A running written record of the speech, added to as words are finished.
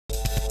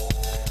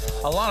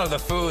A lot of the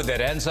food that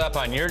ends up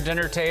on your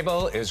dinner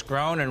table is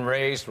grown and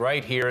raised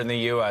right here in the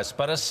U.S.,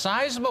 but a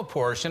sizable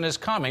portion is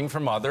coming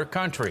from other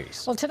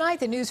countries. Well, tonight,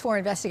 the News 4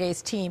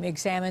 Investigates team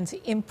examines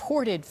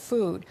imported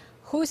food.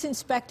 Who's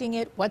inspecting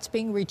it? What's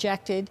being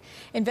rejected?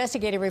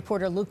 Investigative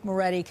reporter Luke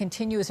Moretti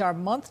continues our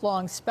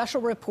month-long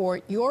special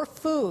report, Your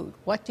Food,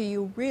 What Do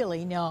You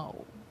Really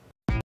Know?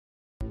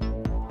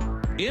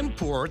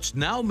 Imports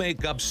now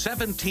make up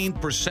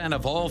 17%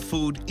 of all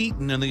food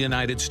eaten in the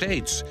United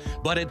States,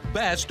 but at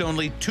best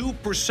only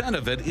 2%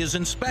 of it is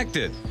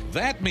inspected.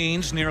 That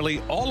means nearly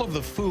all of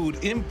the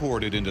food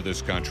imported into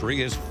this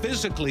country is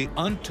physically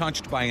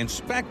untouched by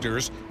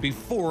inspectors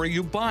before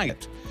you buy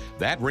it.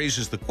 That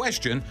raises the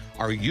question,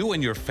 are you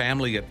and your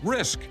family at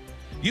risk?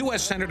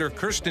 U.S. Senator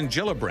Kirsten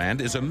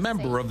Gillibrand is a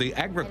member of the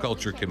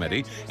Agriculture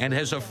Committee and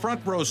has a front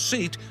row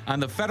seat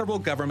on the federal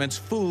government's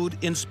food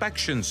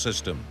inspection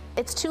system.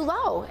 It's too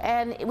low,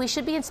 and we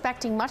should be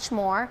inspecting much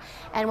more.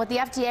 And what the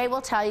FDA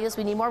will tell you is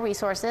we need more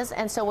resources.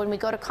 And so when we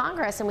go to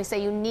Congress and we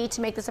say you need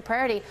to make this a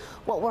priority,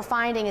 what we're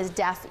finding is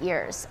deaf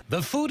ears.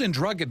 The Food and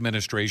Drug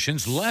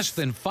Administration's less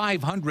than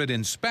 500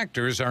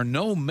 inspectors are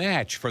no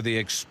match for the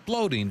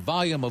exploding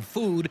volume of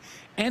food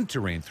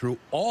entering through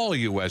all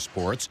U.S.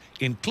 ports,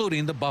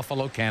 including the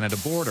Buffalo-Canada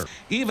border.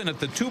 Even at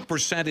the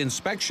 2%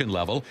 inspection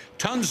level,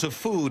 tons of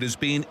food is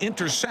being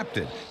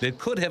intercepted that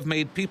could have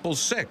made people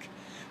sick.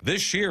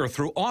 This year,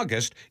 through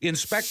August,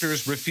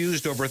 inspectors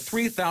refused over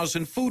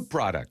 3,000 food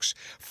products.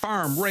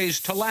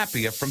 Farm-raised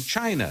tilapia from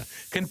China,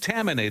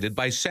 contaminated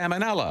by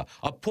salmonella,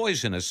 a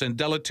poisonous and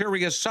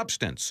deleterious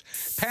substance.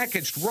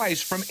 Packaged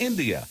rice from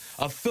India,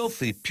 a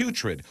filthy,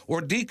 putrid,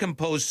 or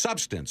decomposed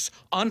substance,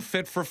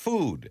 unfit for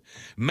food.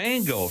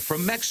 Mango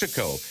from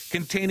Mexico,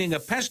 containing a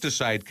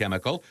pesticide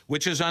chemical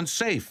which is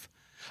unsafe.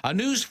 A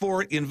News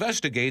 4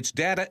 investigates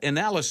data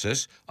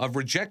analysis of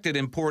rejected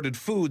imported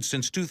food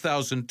since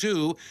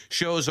 2002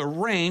 shows a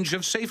range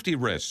of safety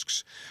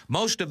risks.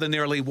 Most of the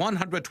nearly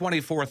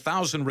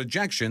 124,000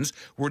 rejections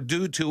were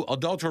due to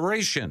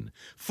adulteration,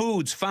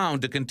 foods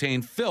found to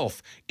contain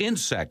filth,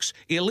 insects,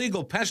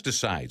 illegal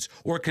pesticides,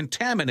 or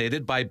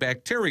contaminated by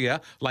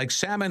bacteria like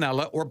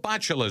salmonella or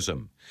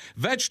botulism.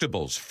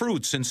 Vegetables,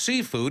 fruits, and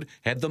seafood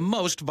had the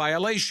most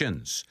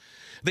violations.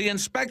 The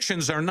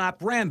inspections are not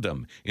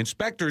random.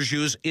 Inspectors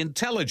use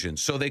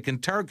intelligence so they can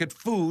target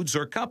foods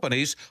or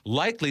companies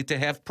likely to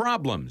have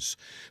problems.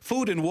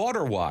 Food and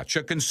Water Watch,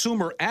 a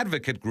consumer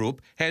advocate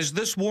group, has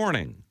this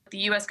warning. The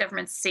U.S.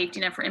 government's safety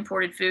net for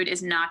imported food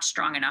is not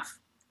strong enough.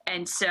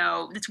 And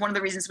so it's one of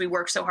the reasons we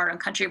work so hard on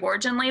country of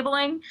origin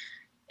labeling,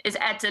 is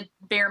at a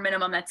bare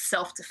minimum, that's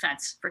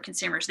self-defense for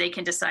consumers. They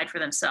can decide for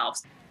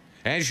themselves.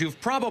 As you've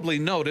probably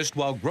noticed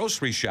while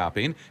grocery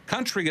shopping,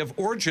 country of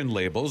origin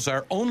labels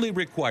are only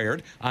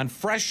required on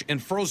fresh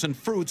and frozen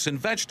fruits and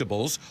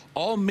vegetables,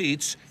 all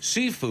meats,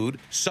 seafood,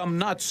 some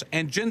nuts,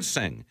 and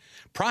ginseng.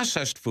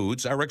 Processed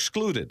foods are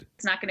excluded.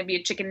 It's not going to be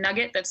a chicken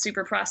nugget that's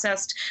super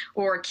processed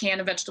or a can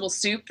of vegetable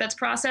soup that's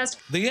processed.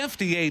 The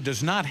FDA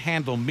does not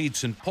handle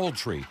meats and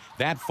poultry.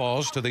 That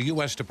falls to the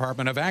U.S.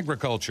 Department of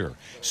Agriculture.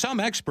 Some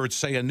experts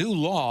say a new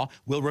law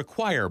will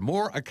require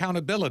more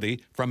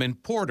accountability from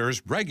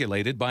importers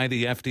regulated by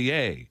the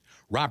FDA.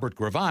 Robert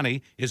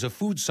Gravani is a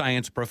food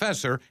science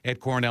professor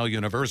at Cornell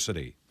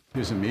University.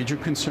 There's a major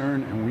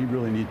concern, and we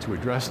really need to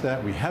address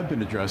that. We have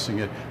been addressing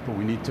it, but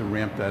we need to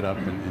ramp that up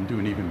and do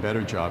an even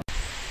better job.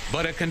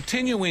 But a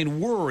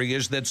continuing worry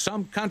is that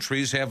some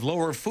countries have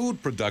lower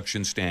food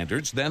production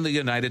standards than the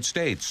United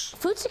States.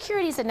 Food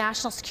security is a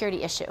national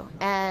security issue,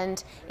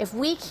 and if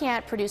we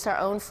can't produce our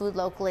own food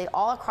locally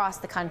all across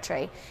the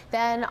country,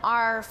 then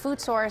our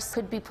food source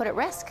could be put at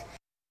risk.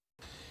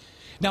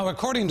 Now,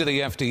 according to the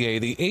FDA,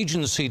 the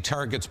agency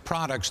targets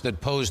products that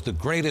pose the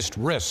greatest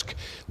risk,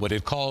 what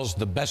it calls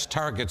the best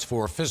targets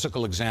for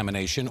physical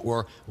examination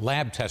or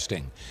lab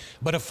testing.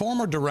 But a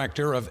former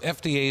director of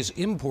FDA's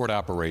import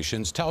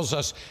operations tells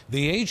us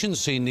the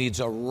agency needs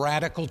a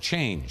radical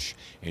change,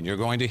 and you're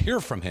going to hear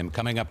from him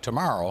coming up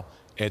tomorrow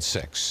at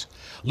 6.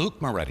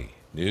 Luke Moretti,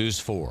 News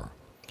 4.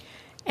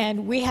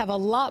 And we have a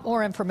lot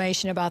more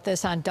information about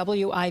this on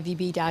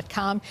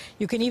WIVB.com.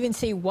 You can even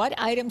see what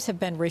items have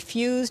been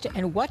refused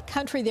and what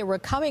country they were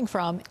coming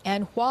from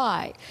and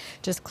why.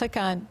 Just click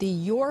on the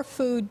Your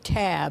Food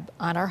tab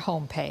on our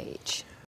homepage.